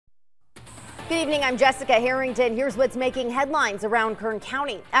Good evening, I'm Jessica Harrington. Here's what's making headlines around Kern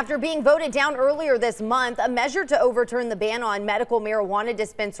County. After being voted down earlier this month, a measure to overturn the ban on medical marijuana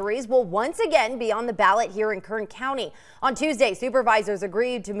dispensaries will once again be on the ballot here in Kern County. On Tuesday, supervisors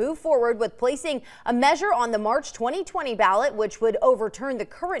agreed to move forward with placing a measure on the March 2020 ballot, which would overturn the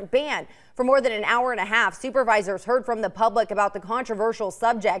current ban. For more than an hour and a half, supervisors heard from the public about the controversial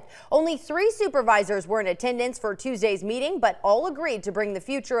subject. Only 3 supervisors were in attendance for Tuesday's meeting, but all agreed to bring the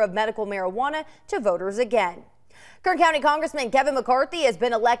future of medical marijuana to voters again. Kern County Congressman Kevin McCarthy has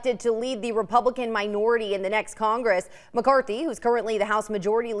been elected to lead the Republican minority in the next Congress. McCarthy, who's currently the House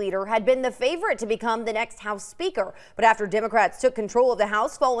Majority Leader, had been the favorite to become the next House Speaker. But after Democrats took control of the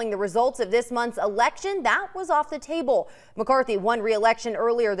House following the results of this month's election, that was off the table. McCarthy won re-election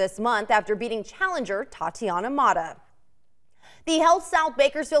earlier this month after beating challenger Tatiana Mata. The Health South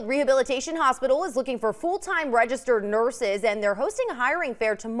Bakersfield Rehabilitation Hospital is looking for full-time registered nurses, and they're hosting a hiring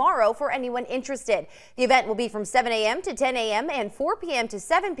fair tomorrow for anyone interested. The event will be from 7 a.m. to 10 a.m. and 4 p.m. to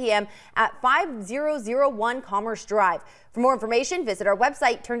 7 p.m. at 5001 Commerce Drive. For more information, visit our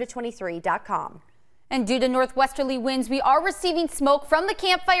website, turn223.com. And due to northwesterly winds, we are receiving smoke from the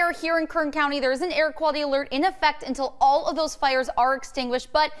campfire here in Kern County. There is an air quality alert in effect until all of those fires are extinguished.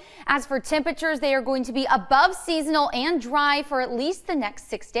 But as for temperatures, they are going to be above seasonal and dry for at least the next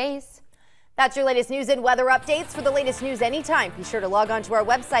 6 days. That's your latest news and weather updates. For the latest news anytime, be sure to log on to our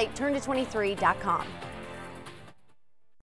website, turn223.com.